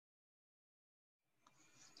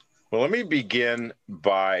Well, let me begin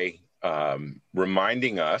by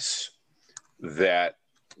reminding us that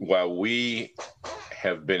while we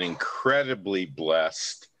have been incredibly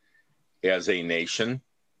blessed as a nation,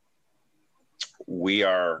 we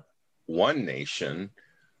are one nation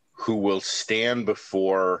who will stand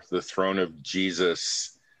before the throne of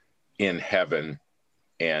Jesus in heaven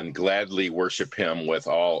and gladly worship him with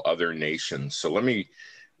all other nations. So let me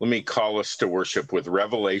call us to worship with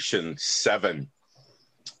Revelation 7.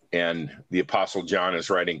 And the Apostle John is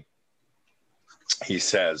writing. He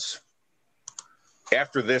says,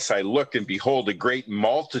 "After this I looked, and behold, a great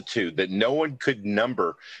multitude that no one could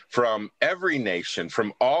number, from every nation,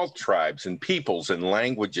 from all tribes and peoples and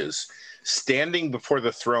languages, standing before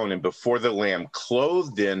the throne and before the Lamb,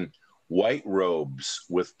 clothed in white robes,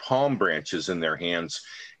 with palm branches in their hands,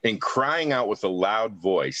 and crying out with a loud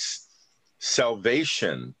voice,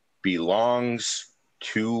 'Salvation belongs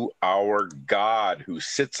to our God who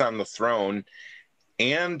sits on the throne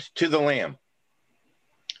and to the Lamb.'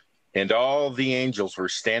 And all the angels were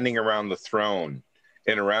standing around the throne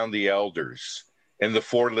and around the elders and the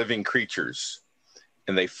four living creatures.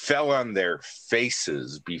 And they fell on their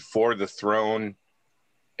faces before the throne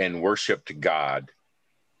and worshiped God,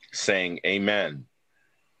 saying, 'Amen.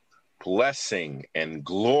 Blessing and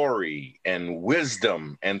glory and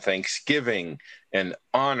wisdom and thanksgiving and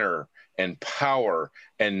honor and power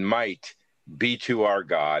and might be to our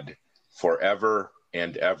God forever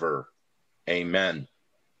and ever. Amen.'"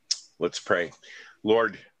 Let's pray.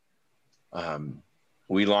 Lord,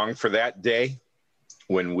 we long for that day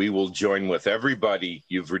when we will join with everybody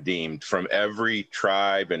you've redeemed from every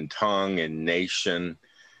tribe and tongue and nation,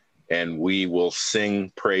 and we will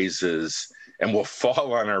sing praises and will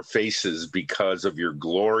fall on our faces because of your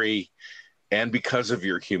glory and because of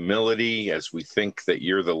your humility as we think that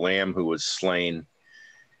you're the Lamb who was slain.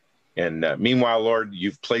 And meanwhile, Lord,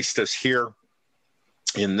 you've placed us here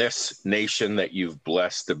in this nation that you've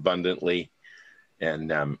blessed abundantly.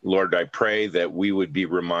 And Lord, I pray that we would be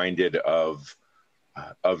reminded of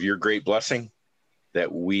your great blessing,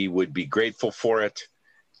 that we would be grateful for it,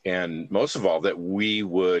 and most of all, that we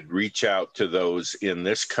would reach out to those in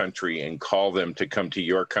this country and call them to come to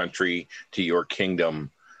your country, to your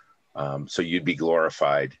kingdom, so you'd be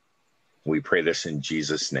glorified. We pray this in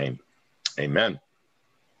Jesus' name. Amen.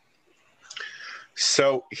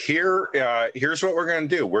 So here's what we're going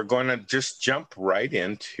to do. We're going to just jump right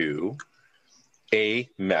into a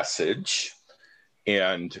message,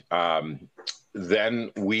 and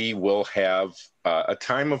then we will have a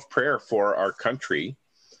time of prayer for our country.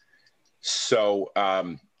 So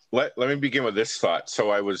let me begin with this thought.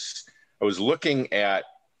 So I was looking at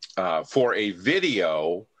for a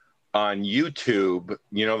video on YouTube,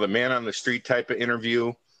 the man on the street type of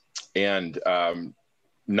interview, and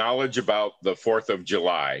knowledge about the 4th of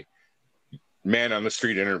July, man on the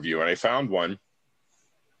street interview. And I found one,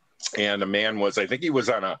 and a man was, I think he was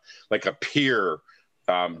on a pier,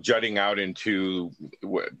 jutting out into,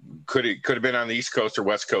 could have been on the East Coast or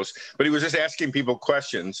West Coast, but he was just asking people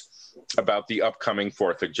questions about the upcoming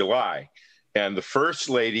 4th of July. And the first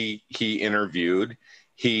lady he interviewed,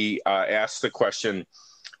 he asked the question,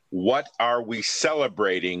 "What are we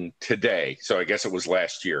celebrating today?" So I guess it was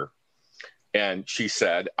last year. And she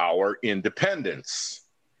said, "Our independence."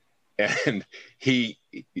 And he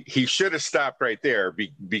should have stopped right there,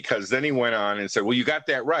 because then he went on and said, "Well, you got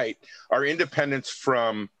that right. Our independence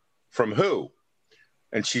from who?"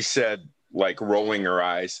 And she said, like rolling her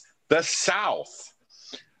eyes, "The South."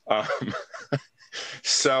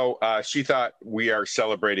 So she thought we are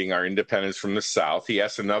celebrating our independence from the South. He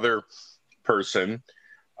asked another person,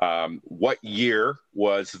 what year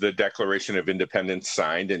was the Declaration of Independence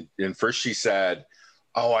signed? And first she said,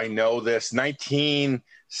 "Oh, I know this,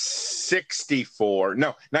 1964.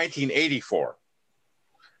 No, 1984.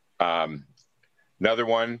 Another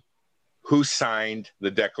one, "Who signed the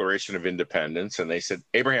Declaration of Independence?" And they said,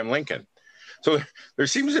 "Abraham Lincoln." So there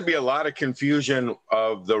seems to be a lot of confusion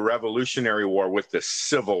of the Revolutionary War with the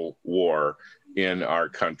Civil War in our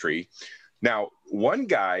country. Now, one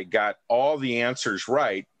guy got all the answers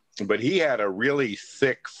right, but he had a really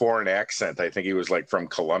thick foreign accent. I think he was like from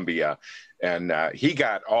Colombia, and he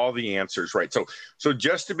got all the answers right. So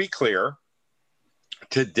just to be clear,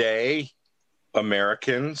 today,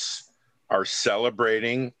 Americans are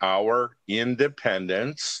celebrating our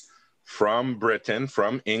independence from Britain,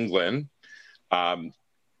 from England.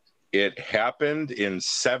 It happened in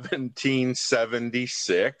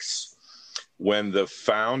 1776 when the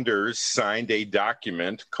founders signed a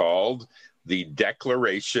document called the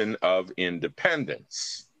Declaration of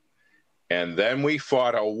Independence. And then we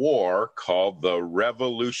fought a war called the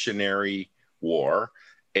Revolutionary War.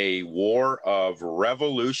 a war of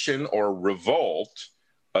revolution or revolt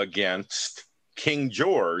against King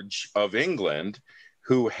George of England,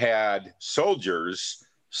 who had soldiers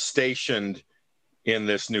stationed in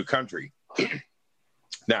this new country.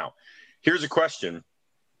 Now, here's a question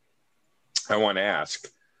I want to ask.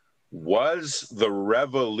 Was the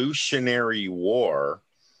Revolutionary War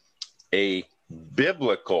a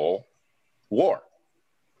biblical war?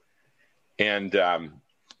 And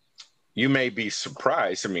you may be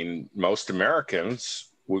surprised. I mean, most Americans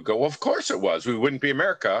would go, well, of course it was. We wouldn't be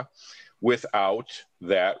America without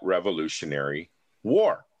that Revolutionary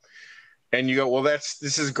War. And you go, well, this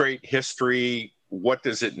is great history. What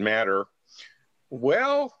does it matter?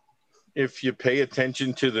 Well, if you pay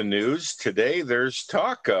attention to the news today, there's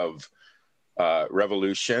talk of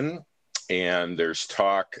revolution and there's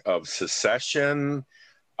talk of secession.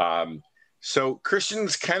 So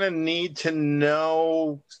Christians kind of need to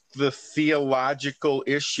know the theological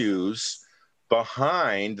issues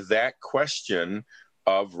behind that question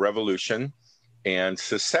of revolution and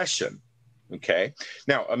secession. Okay.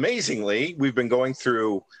 Now, amazingly, we've been going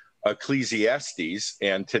through Ecclesiastes,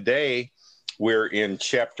 and today we're in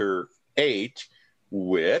chapter 8,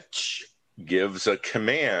 which gives a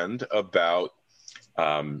command about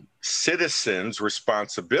citizens'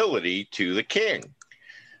 responsibility to the king.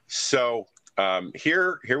 So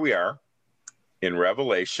here we are in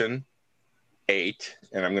Revelation 8,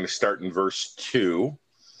 and I'm going to start in verse 2.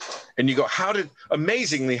 And you go, how did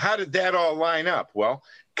that all line up? Well,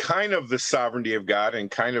 kind of the sovereignty of God and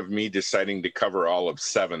kind of me deciding to cover all of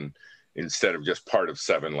 7 instead of just part of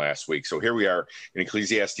 7 last week. So here we are in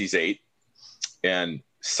Ecclesiastes 8, and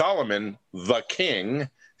Solomon, the king,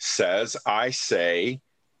 says, I say,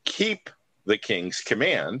 keep the king's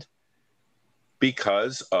command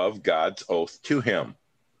because of God's oath to him.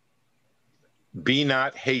 Be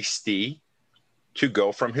not hasty to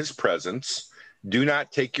go from his presence. Do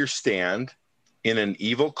not take your stand in an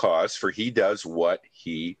evil cause, for he does what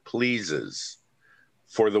he pleases.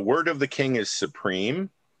 For the word of the king is supreme,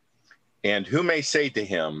 and who may say to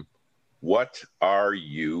him, what are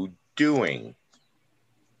you doing?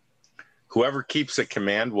 Whoever keeps a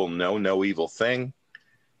command will know no evil thing,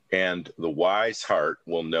 and the wise heart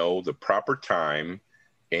will know the proper time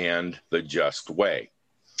and the just way.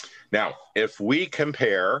 Now, if we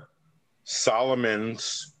compare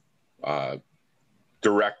Solomon's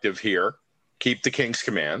directive here, keep the king's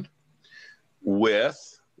command,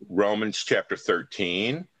 with Romans chapter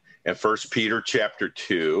 13 and 1 Peter chapter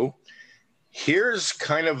 2, here's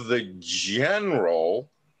kind of the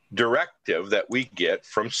general directive that we get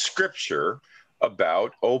from Scripture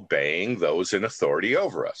about obeying those in authority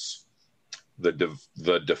over us.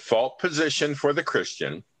 The default position for the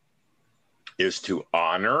Christian is to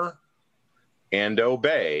honor and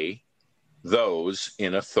obey those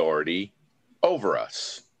in authority over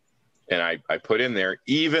us. And I put in there,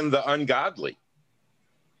 even the ungodly.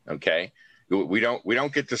 Okay? We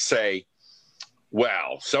don't get to say,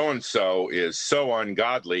 well, so-and-so is so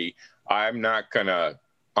ungodly, I'm not going to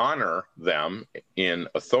honor them in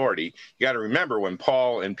authority. You got to remember when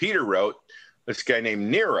Paul and Peter wrote, this guy named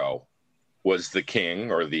Nero was the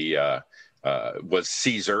king, or was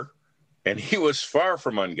Caesar, and he was far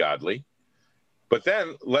from ungodly. But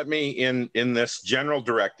then let me, in this general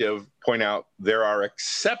directive, point out there are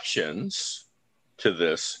exceptions to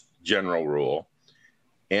this general rule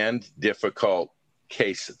and difficult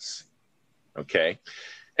cases. Okay?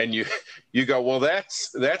 And you go, well,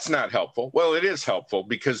 that's not helpful. Well, it is helpful,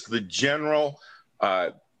 because the general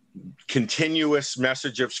continuous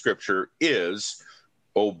message of Scripture is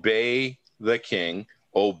obey the king,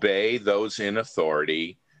 obey those in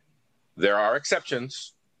authority. There are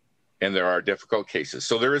exceptions, and there are difficult cases.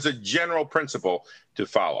 So there is a general principle to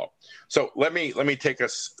follow. So let me take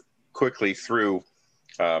us quickly through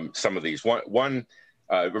some of these. One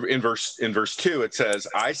in verse 2, it says,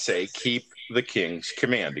 I say, keep the king's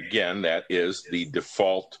command. Again, that is the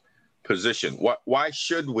default position. Why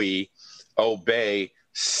should we obey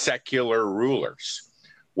secular rulers?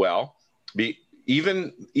 Well,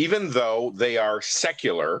 even though they are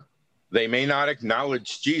secular, they may not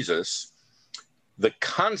acknowledge Jesus. The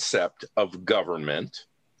concept of government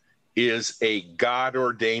is a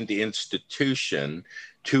God-ordained institution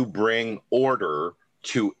to bring order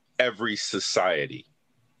to every society.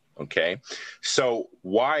 Okay? So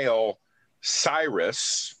while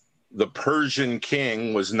Cyrus, the Persian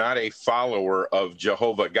king, was not a follower of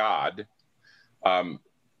Jehovah God,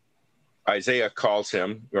 Isaiah calls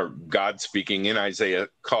him, or God speaking in Isaiah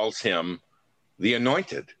calls him the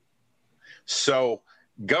anointed. So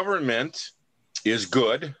government is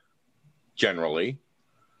good, generally.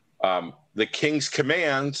 the king's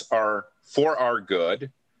commands are for our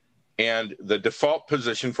good, and the default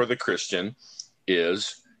position for the Christian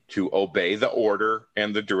is to obey the order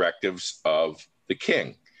and the directives of the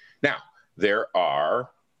king. Now, there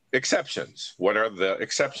are exceptions. What are the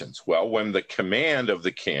exceptions? Well, when the command of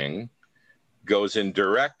the king goes in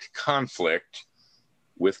direct conflict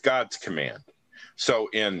with God's command. So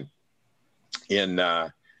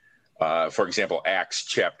for example, Acts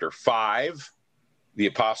chapter 5, the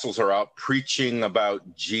apostles are out preaching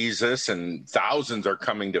about Jesus, and thousands are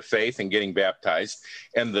coming to faith and getting baptized.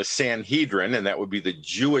 And the Sanhedrin, and that would be the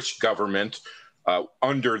Jewish government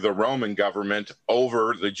under the Roman government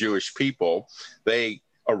over the Jewish people, they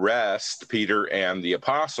arrest Peter and the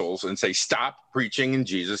apostles and say, "Stop preaching in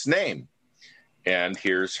Jesus' name." And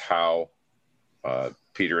here's how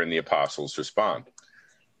Peter and the apostles respond.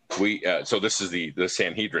 So this is the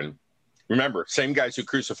Sanhedrin. Remember, same guys who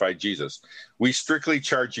crucified Jesus. "We strictly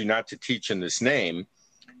charge you not to teach in this name,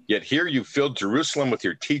 yet here you filled Jerusalem with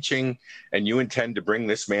your teaching, and you intend to bring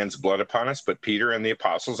this man's blood upon us." But Peter and the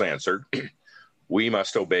apostles answered, "We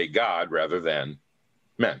must obey God rather than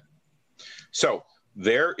men." So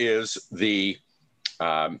there is the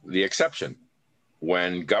exception.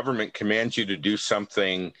 When government commands you to do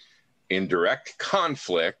something in direct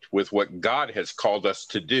conflict with what God has called us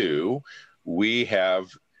to do, we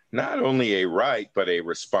have not only a right, but a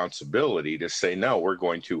responsibility to say, no, we're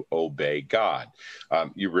going to obey God.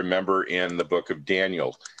 You remember in the book of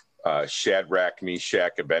Daniel, Shadrach,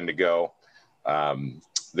 Meshach, Abednego,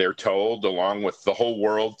 they're told, along with the whole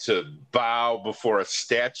world, to bow before a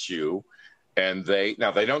statue. And they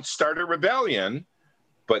don't start a rebellion,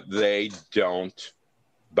 but they don't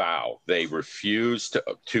bow. They refuse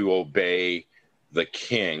to obey the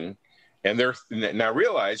king. And now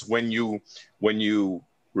realize, when you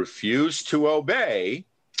refuse to obey,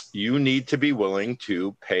 you need to be willing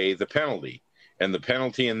to pay the penalty. And the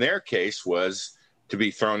penalty in their case was to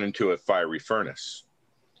be thrown into a fiery furnace.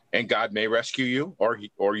 And God may rescue you,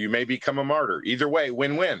 or you may become a martyr. Either way,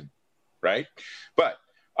 win-win, right? But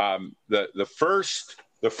the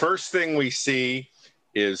first thing we see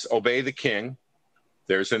is obey the king.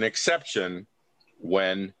 There's an exception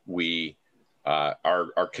when we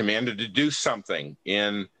are commanded to do something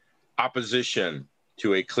in opposition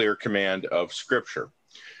to a clear command of Scripture.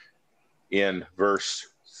 In verse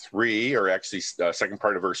 3, or actually second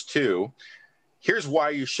part of verse 2, here's why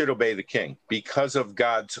you should obey the king: because of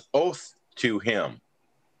God's oath to him.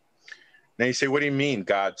 Now you say, what do you mean,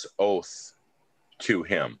 God's oath to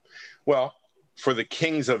him? Well, for the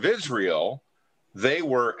kings of Israel, they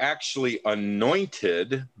were actually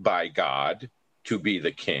anointed by God to be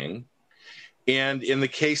the king. And in the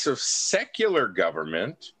case of secular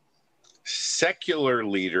government, secular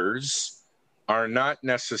leaders are not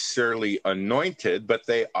necessarily anointed, but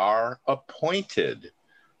they are appointed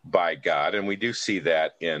by God. And we do see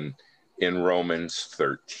that in Romans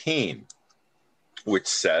 13, which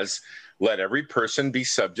says, "Let every person be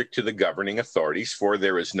subject to the governing authorities, for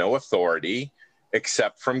there is no authority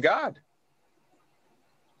except from God."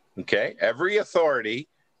 Okay, every authority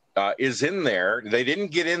is in there. They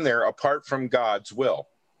didn't get in there apart from God's will.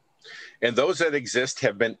 And those that exist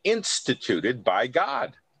have been instituted by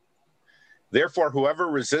God. Therefore, whoever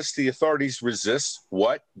resists the authorities resists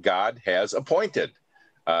what God has appointed.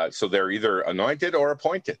 So they're either anointed or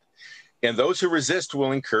appointed. And those who resist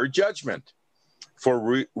will incur judgment.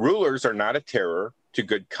 For rulers are not a terror to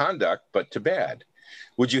good conduct, but to bad.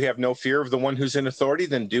 Would you have no fear of the one who's in authority?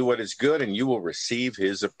 Then do what is good, and you will receive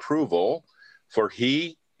his approval, for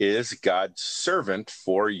he is God's servant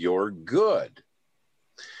for your good.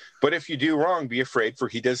 But if you do wrong, be afraid, for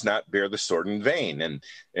he does not bear the sword in vain.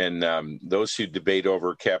 And those who debate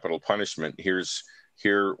over capital punishment,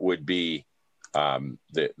 here would be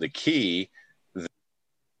the key.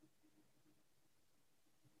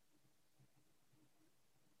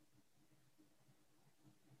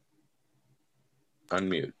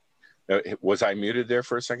 Unmute. Was I muted there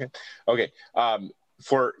for a second? Okay.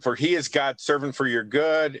 For he is God's servant for your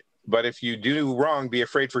good. But if you do wrong, be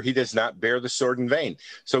afraid, for he does not bear the sword in vain.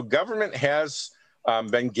 So government has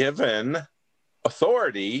been given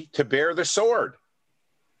authority to bear the sword,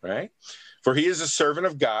 right? For he is a servant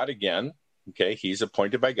of God, again, okay, he's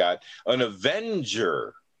appointed by God, an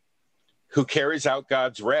avenger who carries out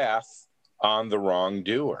God's wrath on the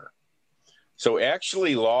wrongdoer. So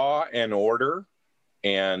actually, law and order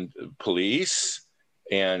and police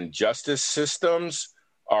and justice systems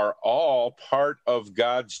are all part of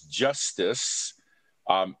God's justice,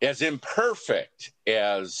 as imperfect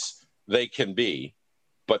as they can be.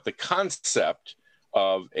 But the concept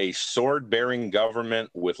of a sword-bearing government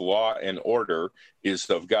with law and order is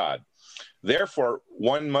of God. Therefore,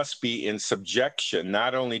 one must be in subjection,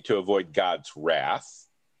 not only to avoid God's wrath,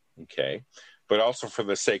 okay, but also for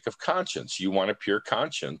the sake of conscience. You want a pure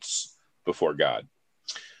conscience before God.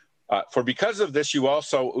 For because of this, you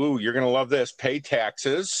also, you're going to love this, pay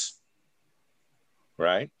taxes,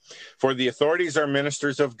 right? For the authorities are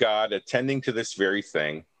ministers of God, attending to this very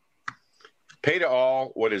thing. Pay to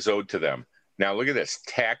all what is owed to them. Now look at this,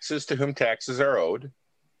 taxes to whom taxes are owed,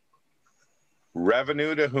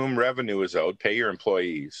 revenue to whom revenue is owed, pay your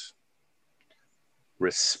employees,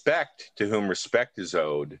 respect to whom respect is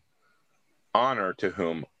owed, honor to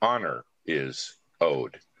whom honor is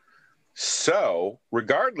owed. So,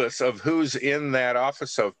 regardless of who's in that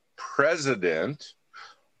office of president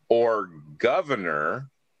or governor,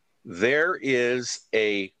 there is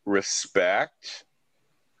a respect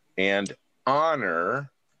and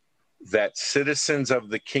honor that citizens of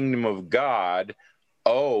the kingdom of God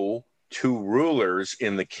owe to rulers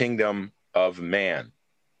in the kingdom of man.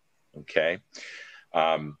 Okay?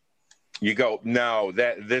 You go, no,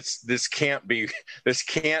 that this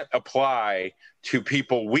can't apply to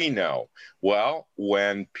people we know. Well,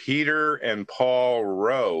 when Peter and Paul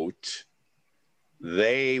wrote,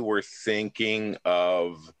 they were thinking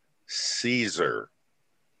of Caesar,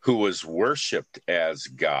 who was worshipped as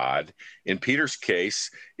God. In Peter's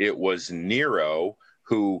case, it was Nero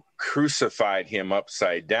who crucified him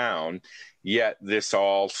upside down, yet this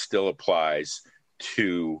all still applies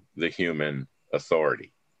to the human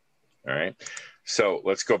authority. All right. So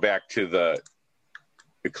let's go back to the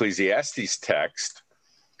Ecclesiastes text.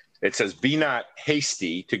 It says, be not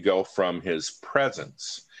hasty to go from his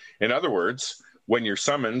presence. In other words, when you're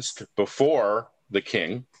summoned before the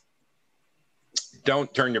king,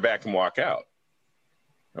 don't turn your back and walk out.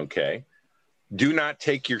 Okay. Do not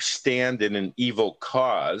take your stand in an evil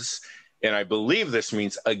cause. And I believe this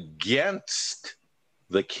means against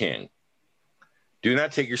the king. Do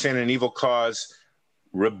not take your stand in an evil cause,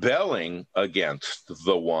 rebelling against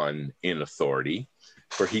the one in authority,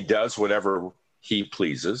 for he does whatever he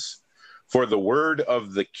pleases. For the word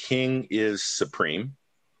of the king is supreme.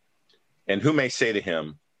 And who may say to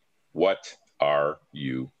him, what are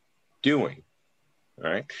you doing? All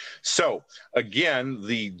right. So again,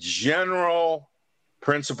 the general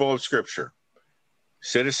principle of Scripture,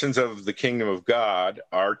 citizens of the kingdom of God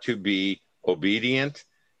are to be obedient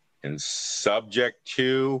and subject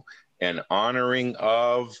to and honoring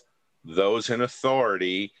of those in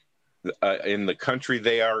authority in the country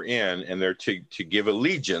they are in, and they're to give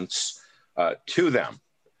allegiance to them.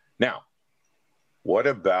 Now, what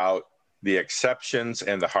about the exceptions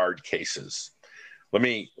and the hard cases? Let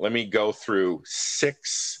me go through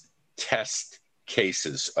 6 test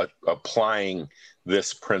cases applying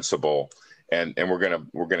this principle, and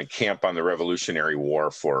we're gonna camp on the Revolutionary War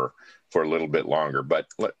for a little bit longer. But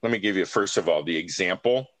let me give you, first of all, the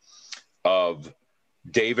example of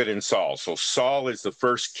David and Saul. So Saul is the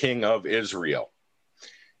first king of Israel,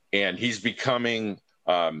 and he's becoming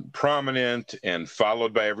prominent and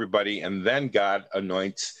followed by everybody. And then God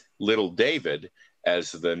anoints little David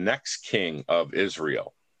as the next king of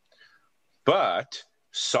Israel. But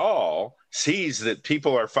Saul sees that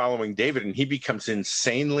people are following David, and he becomes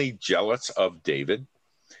insanely jealous of David.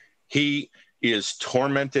 He is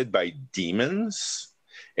tormented by demons,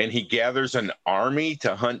 and he gathers an army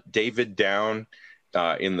to hunt David down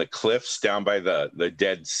in the cliffs down by the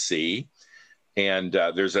Dead Sea. And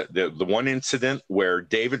there's the one incident where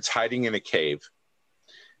David's hiding in a cave,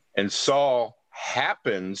 and Saul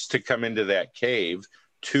happens to come into that cave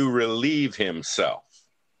to relieve himself.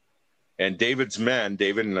 And David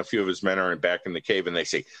and a few of his men are back in the cave, and they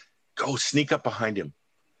say, go sneak up behind him.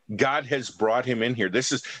 God has brought him in here.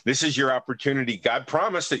 This is your opportunity. God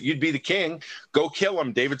promised that you'd be the king. Go kill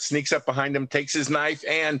him. David sneaks up behind him, takes his knife,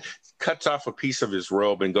 and cuts off a piece of his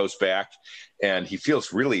robe and goes back. And he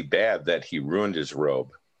feels really bad that he ruined his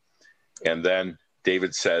robe. And then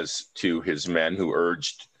David says to his men who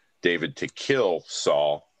urged David to kill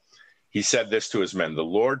Saul, he said this to his men, the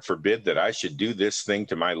Lord forbid that I should do this thing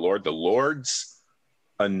to my Lord, the Lord's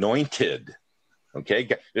anointed. Okay,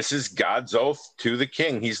 this is God's oath to the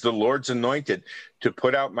king. He's the Lord's anointed, to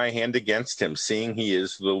put out my hand against him, seeing he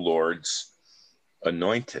is the Lord's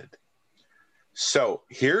anointed. So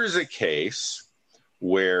here's a case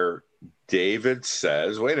where David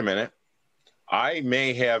says, wait a minute, I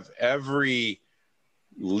may have every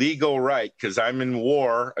legal right because I'm in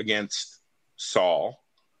war against Saul.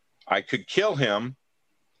 I could kill him,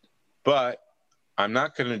 but I'm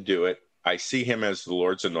not going to do it. I see him as the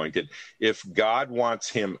Lord's anointed. If God wants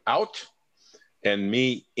him out and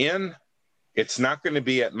me in, it's not going to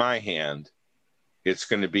be at my hand. It's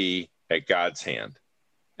going to be at God's hand.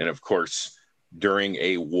 And of course, during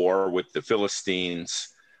a war with the Philistines,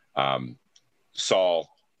 Saul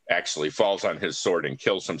actually falls on his sword and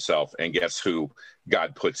kills himself. And guess who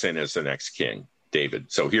God puts in as the next king?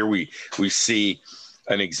 David. So here we see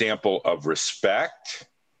an example of respect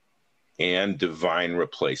and divine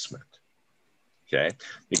replacement. Okay,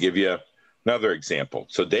 to give you another example.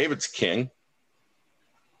 So David's king,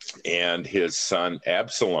 and his son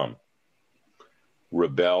Absalom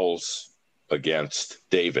rebels against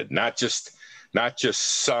David. Not just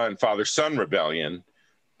father-son rebellion,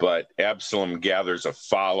 but Absalom gathers a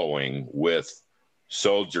following with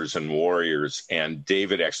soldiers and warriors, and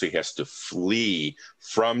David actually has to flee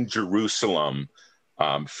from Jerusalem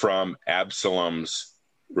from Absalom's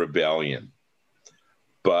rebellion.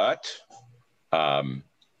 But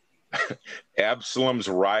Absalom's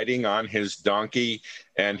riding on his donkey,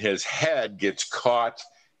 and his head gets caught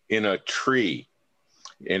in a tree.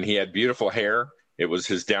 And he had beautiful hair. It was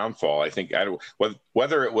his downfall. I think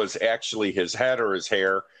whether it was actually his head or his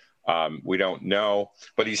hair, we don't know.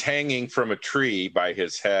 But he's hanging from a tree by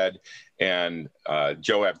his head, and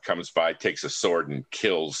Joab comes by, takes a sword, and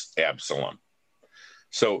kills Absalom.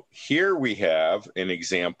 So here we have an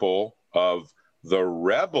example of the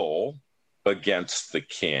rebel against the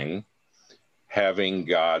king having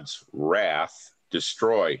God's wrath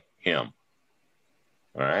destroy him.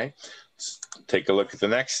 All right, let's take a look at the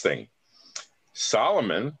next thing.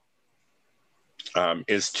 Solomon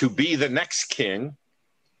is to be the next king,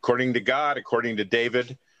 according to God, according to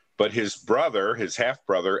David, but his brother, his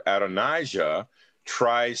half-brother, Adonijah,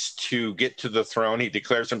 tries to get to the throne. He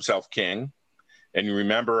declares himself king. And you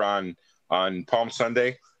remember on Palm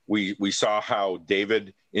Sunday, we saw how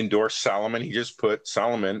David endorsed Solomon. He just put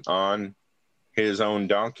Solomon on his own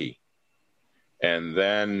donkey. And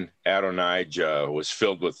then Adonijah was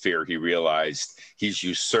filled with fear. He realized he's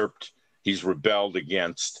usurped, he's rebelled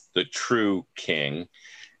against the true king.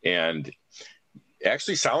 And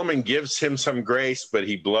actually, Solomon gives him some grace, but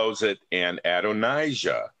he blows it, and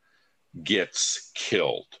Adonijah gets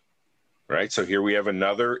killed. Right? So here we have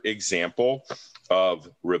another example of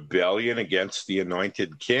rebellion against the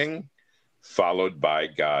anointed king, followed by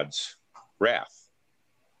God's wrath.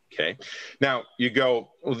 Okay. Now you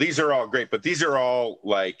go, well, these are all great, but these are all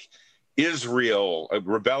like Israel,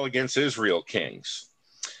 rebel against Israel kings.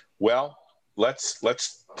 Well,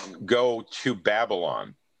 let's go to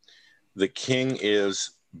Babylon. The king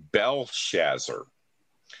is Belshazzar,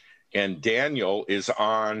 and Daniel is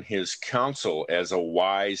on his council as a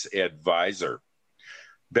wise advisor.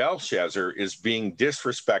 Belshazzar is being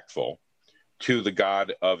disrespectful to the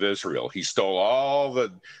God of Israel. He stole all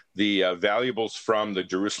the valuables from the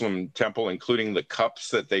Jerusalem temple, including the cups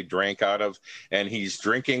that they drank out of, and he's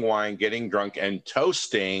drinking wine, getting drunk, and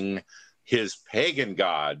toasting his pagan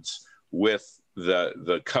gods with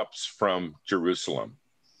the cups from Jerusalem.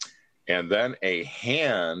 And then a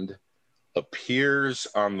hand appears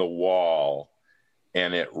on the wall,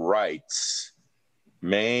 and it writes,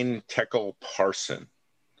 Main Tekel Parson.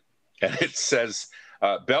 And it says,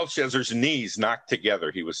 Belshazzar's knees knocked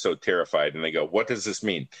together. He was so terrified. And they go, what does this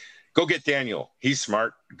mean? Go get Daniel. He's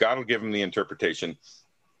smart. God will give him the interpretation.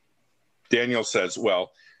 Daniel says,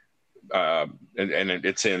 well, and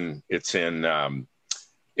it's in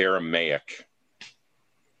Aramaic.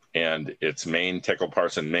 And it's Main Tekel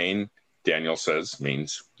Parson. Main, Daniel says,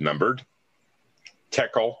 means numbered.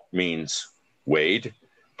 Tekel means weighed.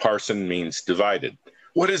 Parson means divided.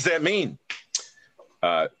 What does that mean?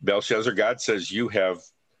 Belshazzar, God says, you have,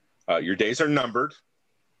 your days are numbered.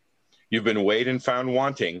 You've been weighed and found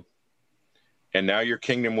wanting. And now your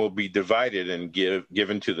kingdom will be divided and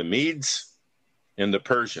given to the Medes and the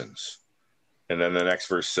Persians. And then the next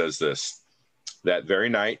verse says this: that very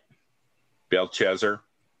night, Belshazzar,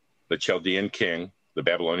 the Chaldean king, the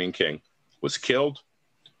Babylonian king, was killed,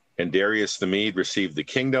 and Darius the Mede received the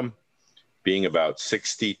kingdom, being about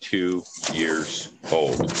 62 years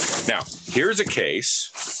old. Now, here's a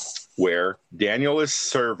case where Daniel is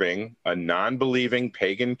serving a non-believing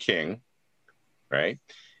pagan king, right?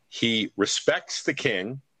 He respects the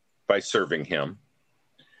king by serving him.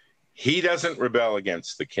 He doesn't rebel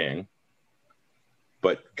against the king,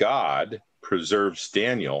 but God preserves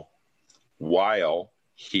Daniel while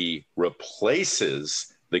he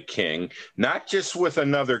replaces the king, not just with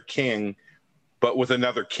another king, but with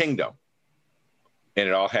another kingdom. And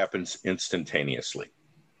it all happens instantaneously.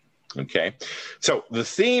 Okay? So the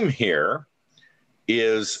theme here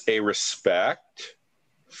is a respect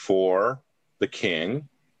for the king.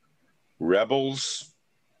 Rebels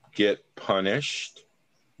get punished.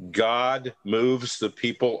 God moves the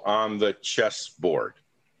people on the chessboard.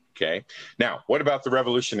 Okay. Now, what about the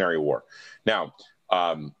Revolutionary War? Now,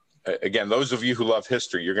 again, those of you who love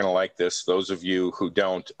history, you're going to like this. Those of you who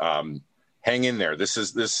don't, hang in there. This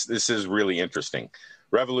is really interesting.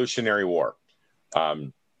 Revolutionary War.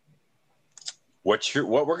 What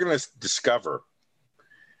we're going to discover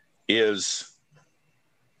is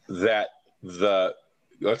that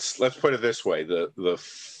let's put it this way: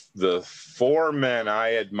 the four men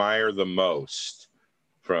I admire the most,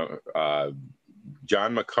 from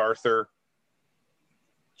John MacArthur,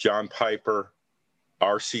 John Piper,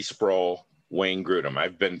 R.C. Sproul, Wayne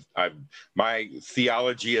Grudem. My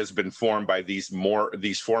theology has been formed by these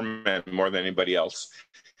four men more than anybody else.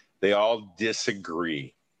 They all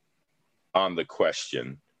disagree on the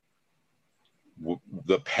question.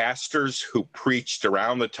 The pastors who preached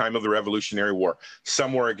around the time of the Revolutionary War,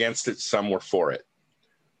 some were against it, some were for it.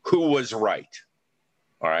 Who was right?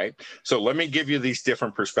 All right. So let me give you these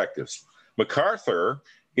different perspectives. MacArthur,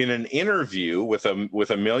 in an interview with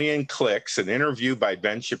a million clicks, an interview by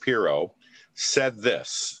Ben Shapiro, said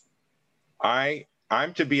this: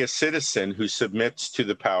 I'm to be a citizen who submits to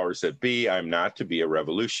the powers that be. I'm not to be a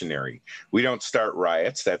revolutionary. We don't start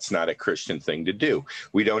riots. That's not a Christian thing to do.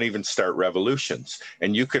 We don't even start revolutions.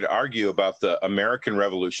 And you could argue about the American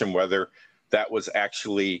Revolution, whether that was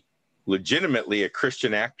actually legitimately a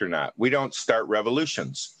Christian act or not. We don't start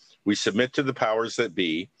revolutions. We submit to the powers that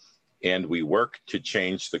be, and we work to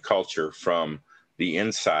change the culture from the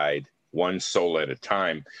inside, one soul at a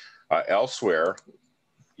time. Elsewhere,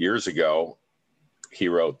 years ago, he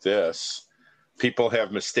wrote this: people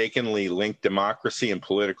have mistakenly linked democracy and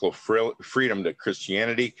political freedom to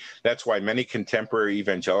Christianity. That's why many contemporary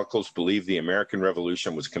evangelicals believe the American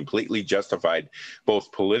Revolution was completely justified, both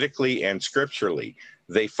politically and scripturally.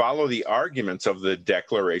 They follow the arguments of the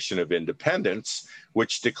Declaration of Independence,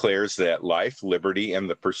 which declares that life, liberty, and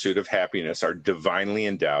the pursuit of happiness are divinely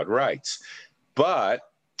endowed rights. But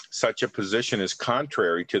such a position is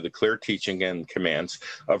contrary to the clear teaching and commands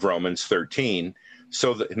of Romans 13.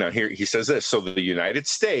 Now here he says this: so the United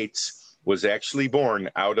States was actually born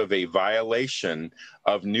out of a violation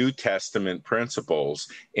of New Testament principles,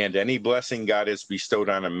 and any blessing God has bestowed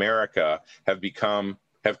on America have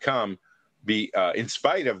come in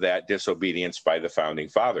spite of that disobedience by the founding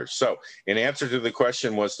fathers. So in answer to the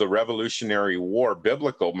question, was the Revolutionary War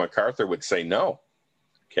biblical? MacArthur would say no.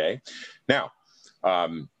 Okay. Now,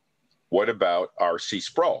 what about R.C.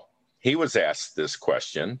 Sproul? He was asked this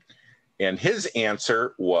question, and his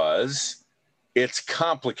answer was, it's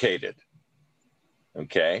complicated.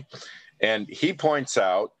 Okay. And he points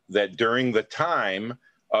out that during the time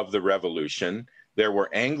of the Revolution, there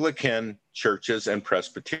were Anglican churches and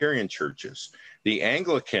Presbyterian churches. The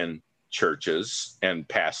Anglican churches and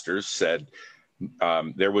pastors said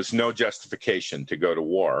there was no justification to go to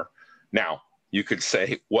war. Now, you could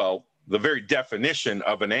say, well, the very definition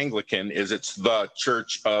of an Anglican is it's the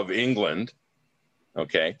Church of England.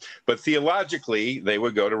 Okay. But theologically, they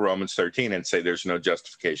would go to Romans 13 and say there's no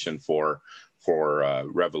justification for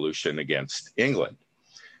revolution against England.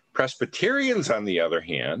 Presbyterians, on the other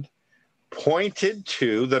hand, pointed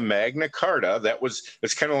to the Magna Carta.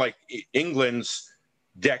 It's kind of like England's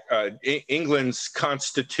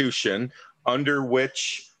constitution, under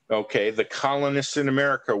which, the colonists in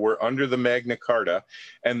America were under the Magna Carta,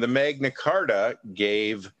 and the Magna Carta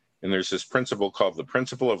gave, and there's this principle called the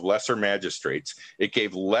principle of lesser magistrates. It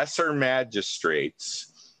gave lesser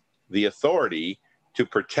magistrates the authority to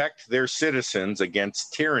protect their citizens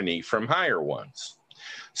against tyranny from higher ones.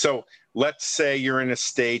 So let's say you're in a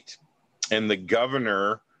state and the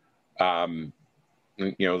governor, the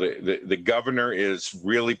governor is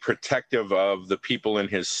really protective of the people in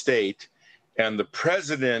his state, and the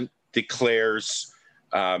president declares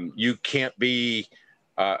you can't be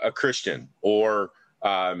a Christian, or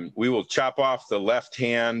we will chop off the left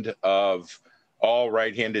hand of all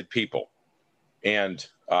right-handed people. And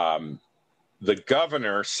the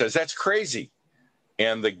governor says, that's crazy.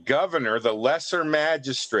 And the governor, the lesser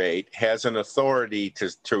magistrate, has an authority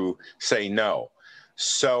to say no.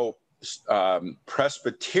 So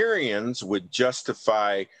Presbyterians would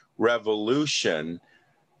justify revolution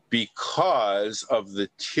because of the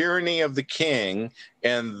tyranny of the king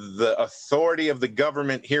and the authority of the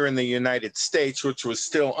government here in the United States, which was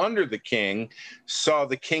still under the king, saw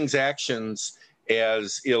the king's actions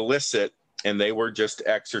as illicit, and they were just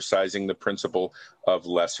exercising the principle of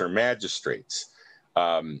lesser magistrates.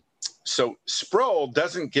 So Sproul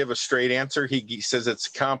doesn't give a straight answer. He says it's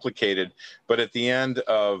complicated, but at the end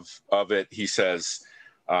of it, he says,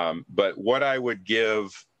 but what I would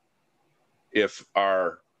give if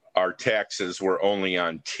our our taxes were only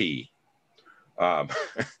on tea. Um,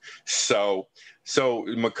 so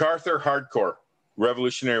MacArthur, hardcore,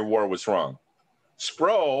 Revolutionary War was wrong.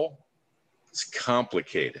 Sproul is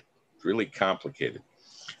complicated, really complicated.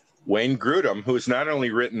 Wayne Grudem, who's not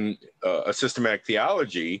only written a systematic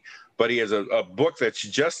theology, but he has a book that's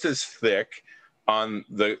just as thick on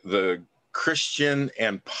the Christian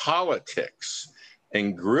and politics.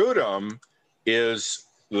 And Grudem is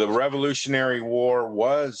the Revolutionary War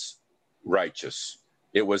was righteous.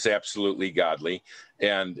 It was absolutely godly.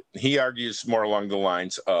 And he argues more along the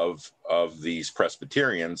lines of these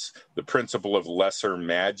Presbyterians, the principle of lesser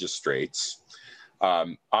magistrates.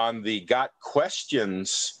 On the Got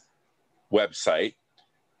Questions website,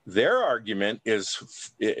 their argument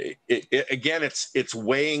is, again, it's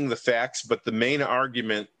weighing the facts, but the main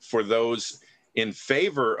argument for those in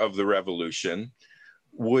favor of the revolution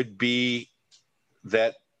would be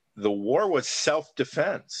that the war was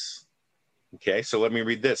self-defense. Okay, so let me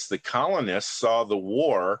read this. The colonists saw the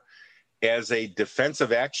war as a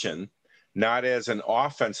defensive action, not as an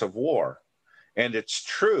offensive war. And it's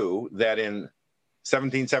true that in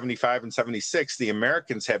 1775 and 76, the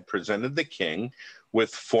Americans had presented the king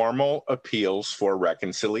with formal appeals for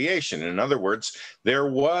reconciliation. In other words, there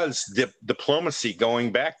was diplomacy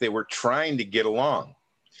going back. They were trying to get along.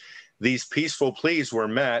 These peaceful pleas were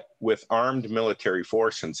met with armed military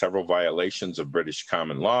force and several violations of British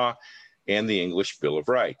common law and the English Bill of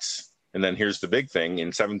Rights. And then here's the big thing. In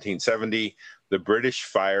 1770, the British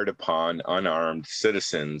fired upon unarmed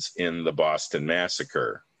citizens in the Boston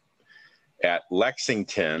Massacre. At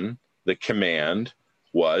Lexington, the command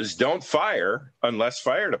was, don't fire unless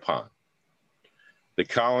fired upon. The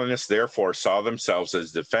colonists therefore saw themselves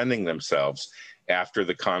as defending themselves after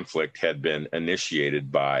the conflict had been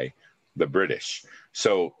initiated by the British.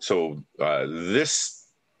 So this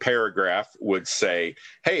paragraph would say,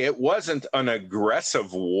 hey, it wasn't an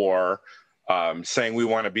aggressive war saying we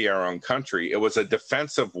want to be our own country. It was a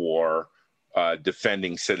defensive war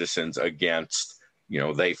defending citizens against,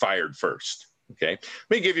 they fired first. Okay. Let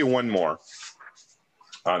me give you one more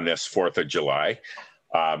on this 4th of July.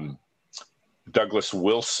 Douglas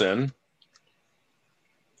Wilson,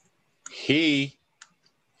 he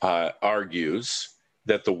argues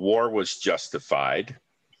that the war was justified.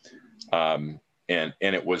 And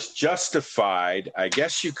it was justified, I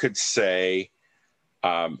guess you could say,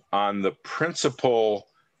 on the principle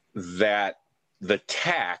that the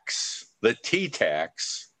tax, the tea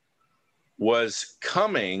tax, was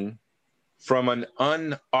coming from an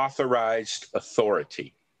unauthorized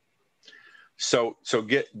authority. So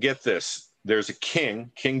get this. There's a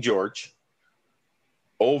king, King George,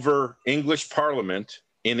 over English Parliament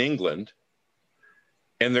in England,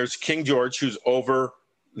 and there's King George who's over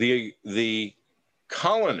the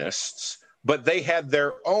colonists, but they had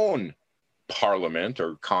their own parliament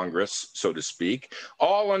or Congress, so to speak,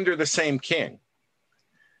 all under the same king.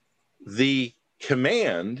 The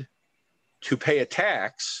command to pay a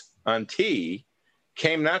tax on tea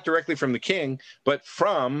came not directly from the king, but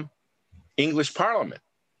from English Parliament.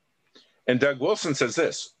 And Doug Wilson says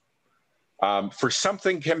this, for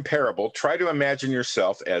something comparable, try to imagine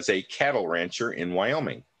yourself as a cattle rancher in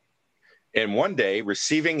Wyoming, and one day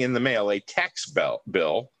receiving in the mail a tax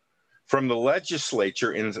bill from the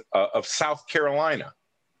legislature of South Carolina.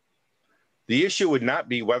 The issue would not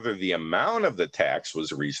be whether the amount of the tax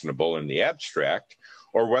was reasonable in the abstract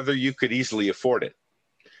or whether you could easily afford it.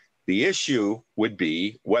 The issue would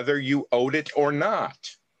be whether you owed it or not.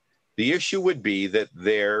 The issue would be that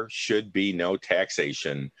there should be no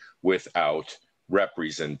taxation without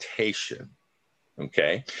representation.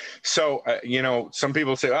 Okay. So, some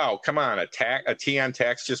people say, oh, come on, a tea on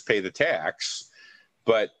tax, just pay the tax.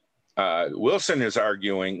 But Wilson is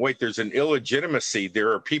arguing, wait, there's an illegitimacy.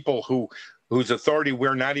 There are people whose authority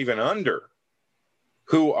we're not even under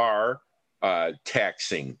who are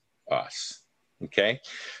taxing us. Okay.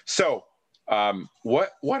 So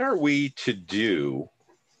what are we to do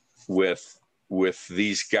with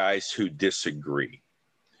these guys who disagree?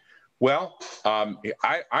 Well,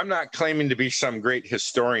 I'm not claiming to be some great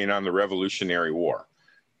historian on the Revolutionary War.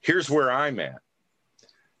 Here's where I'm at.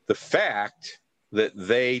 The fact that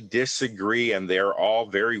they disagree, and they're all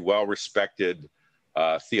very well-respected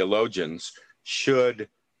theologians, should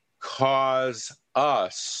cause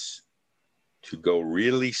us to go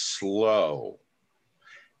really slow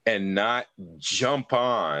and not jump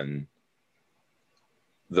on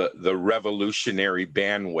the revolutionary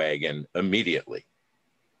bandwagon immediately.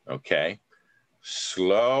 Okay?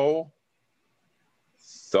 Slow,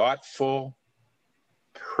 thoughtful,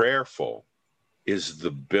 prayerful is the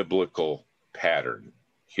biblical pattern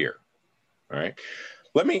here. All right?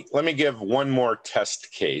 Let me give one more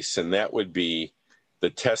test case, and that would be the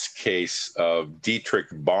test case of Dietrich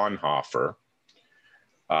Bonhoeffer.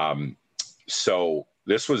 So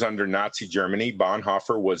this was under Nazi Germany.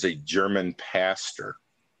 Bonhoeffer was a German pastor.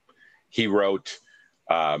 He wrote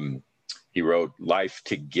Life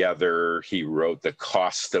Together. He wrote The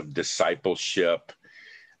Cost of Discipleship.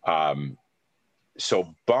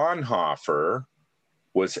 So Bonhoeffer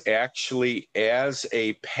was actually, as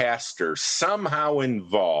a pastor, somehow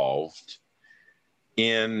involved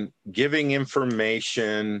in giving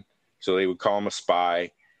information, so they would call him a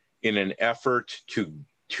spy, in an effort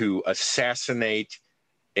to assassinate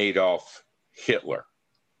Adolf Hitler.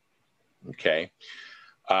 Okay.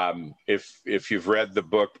 If you've read the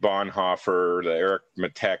book Bonhoeffer, the Eric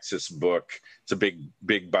Metaxas book, it's a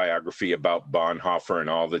big biography about Bonhoeffer and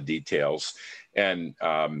all the details. And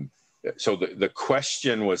so the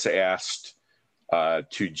question was asked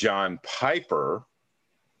to John Piper,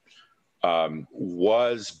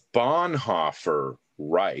 was Bonhoeffer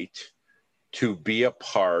right to be a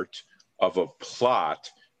part of a plot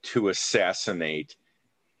to assassinate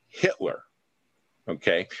Hitler?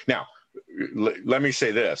 Okay. Now, let me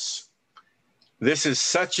say this. This is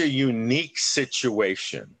such a unique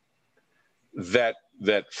situation that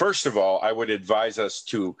first of all, I would advise us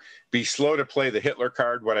to be slow to play the Hitler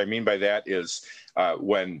card. What I mean by that is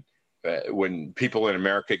when people in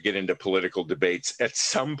America get into political debates, at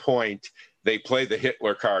some point they play the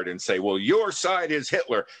Hitler card and say, well, your side is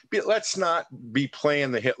Hitler. But let's not be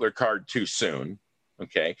playing the Hitler card too soon.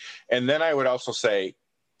 Okay. And then I would also say,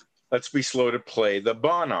 let's be slow to play the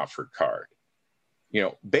Bonhoeffer card.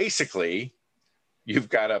 Basically, you've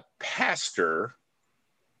got a pastor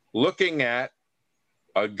looking at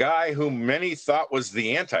a guy whom many thought was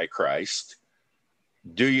the Antichrist.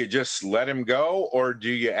 Do you just let him go, or do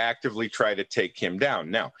you actively try to take him down?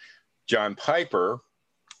 Now, John Piper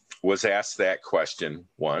was asked that question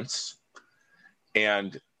once,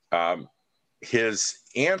 and his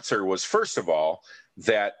answer was, first of all,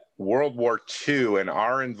 that World War II and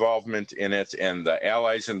our involvement in it and the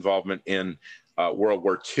Allies' involvement in World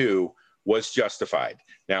War II was justified.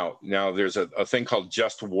 Now there's a thing called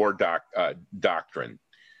just war doctrine.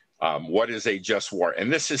 What is a just war?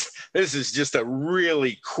 And this is just a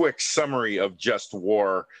really quick summary of just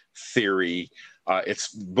war theory. Its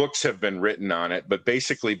books have been written on it, but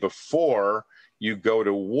basically before you go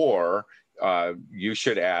to war, you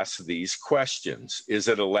should ask these questions. Is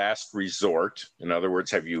it a last resort? In other words,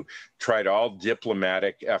 have you tried all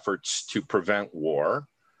diplomatic efforts to prevent war?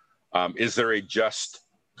 Is there a just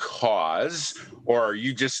cause, or are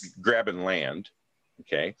you just grabbing land?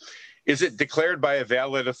 Okay. Is it declared by a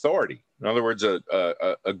valid authority? In other words,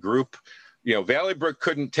 a group, Valley Brook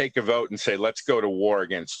couldn't take a vote and say, let's go to war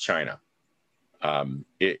against China.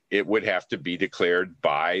 It would have to be declared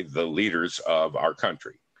by the leaders of our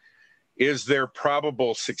country. Is there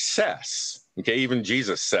probable success? Okay, even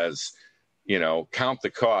Jesus says, count the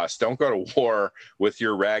cost. Don't go to war with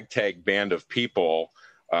your ragtag band of people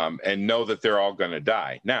and know that they're all going to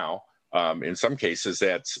die. Now, in some cases,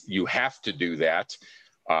 you have to do that,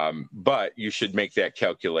 but you should make that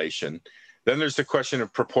calculation. Then there's the question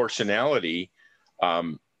of proportionality.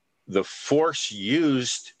 The force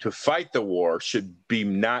used to fight the war should be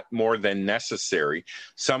not more than necessary.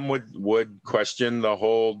 Some would question the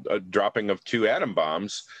whole dropping of 2 atom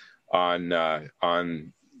bombs on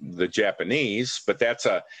the Japanese, but that's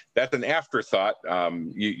an afterthought.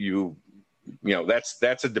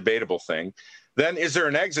 That's a debatable thing. Then, is there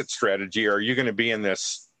an exit strategy, or are you going to be in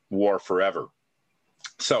this war forever?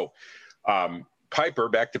 So, Piper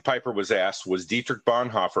was asked, was Dietrich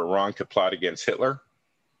Bonhoeffer wrong to plot against Hitler?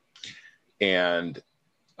 And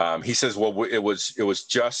he says, well, it was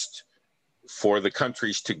just for the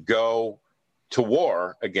countries to go to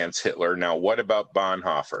war against Hitler. Now, what about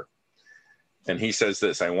Bonhoeffer? And he says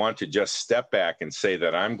this: I want to just step back and say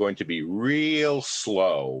that I'm going to be real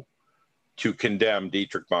slow to condemn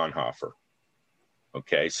Dietrich Bonhoeffer.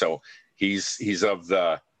 Okay, so he's of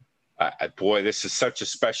the boy. This is such a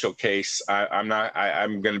special case. I'm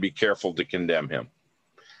going to be careful to condemn him.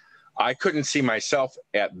 I couldn't see myself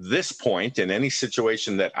at this point in any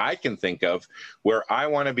situation that I can think of where I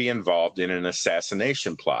want to be involved in an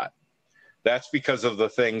assassination plot. That's because of the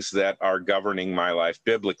things that are governing my life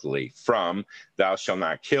biblically, from thou shalt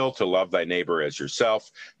not kill, to love thy neighbor as yourself,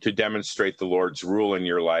 to demonstrate the Lord's rule in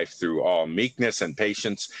your life through all meekness and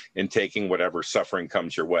patience in taking whatever suffering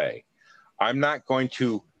comes your way. I'm not going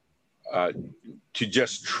to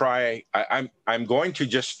just try. I'm going to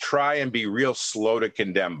just try and be real slow to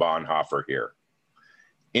condemn Bonhoeffer here.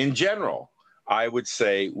 In general, I would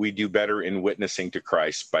say we do better in witnessing to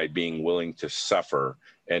Christ by being willing to suffer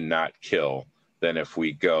and not kill than if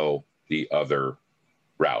we go the other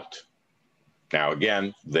route. Now,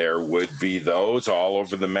 again, there would be those all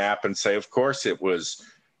over the map and say, of course, it was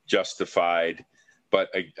justified. But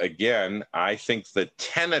again, I think the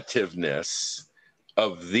tentativeness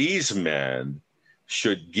of these men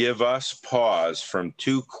should give us pause from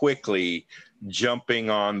too quickly jumping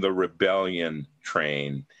on the rebellion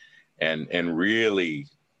train and really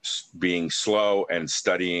being slow and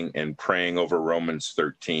studying and praying over Romans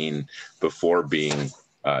 13 before being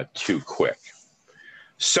too quick.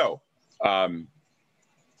 So I'm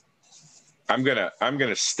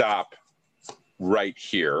gonna stop right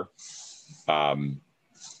here. But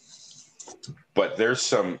there's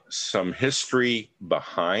some history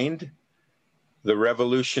behind the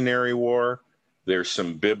Revolutionary War. There's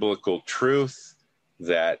some biblical truth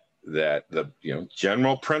that the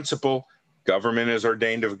general principle, government is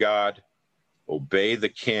ordained of God, obey the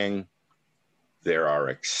king. There are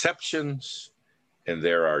exceptions and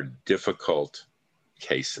there are difficult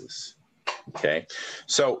cases. Okay,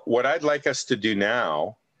 so what I'd like us to do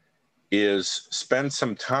now is spend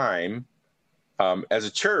some time as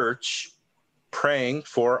a church praying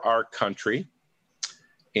for our country.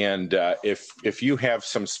 And if you have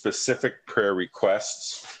some specific prayer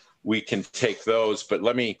requests, we can take those. But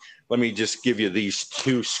let me just give you these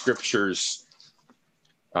two scriptures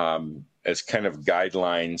as kind of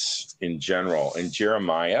guidelines in general. In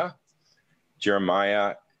Jeremiah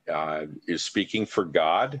is speaking for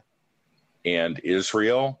God, and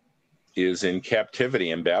Israel is in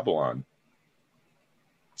captivity in Babylon.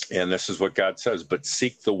 And this is what God says: but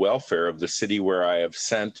seek the welfare of the city where I have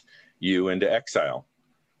sent you into exile,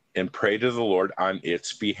 and pray to the Lord on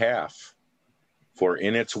its behalf. For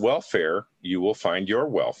in its welfare, you will find your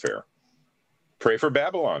welfare. Pray for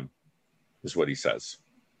Babylon, is what he says.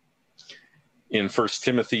 In 1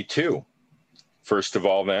 Timothy 2, first of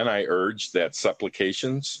all, then, I urge that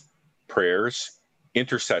supplications, prayers,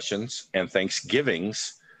 intercessions, and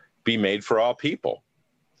thanksgivings be made for all people,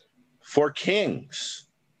 for kings.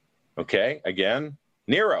 Okay, again,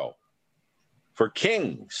 Nero, for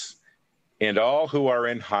kings and all who are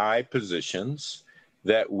in high positions,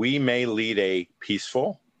 that we may lead a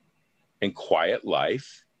peaceful and quiet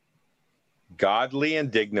life, godly and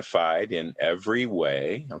dignified in every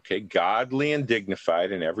way. Okay, godly and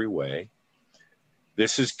dignified in every way.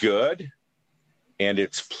 This is good, and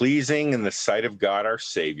it's pleasing in the sight of God our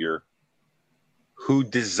Savior, who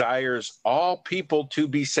desires all people to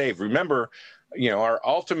be saved. Remember, our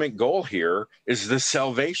ultimate goal here is the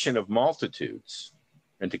salvation of multitudes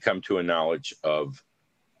and to come to a knowledge of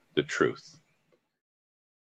the truth.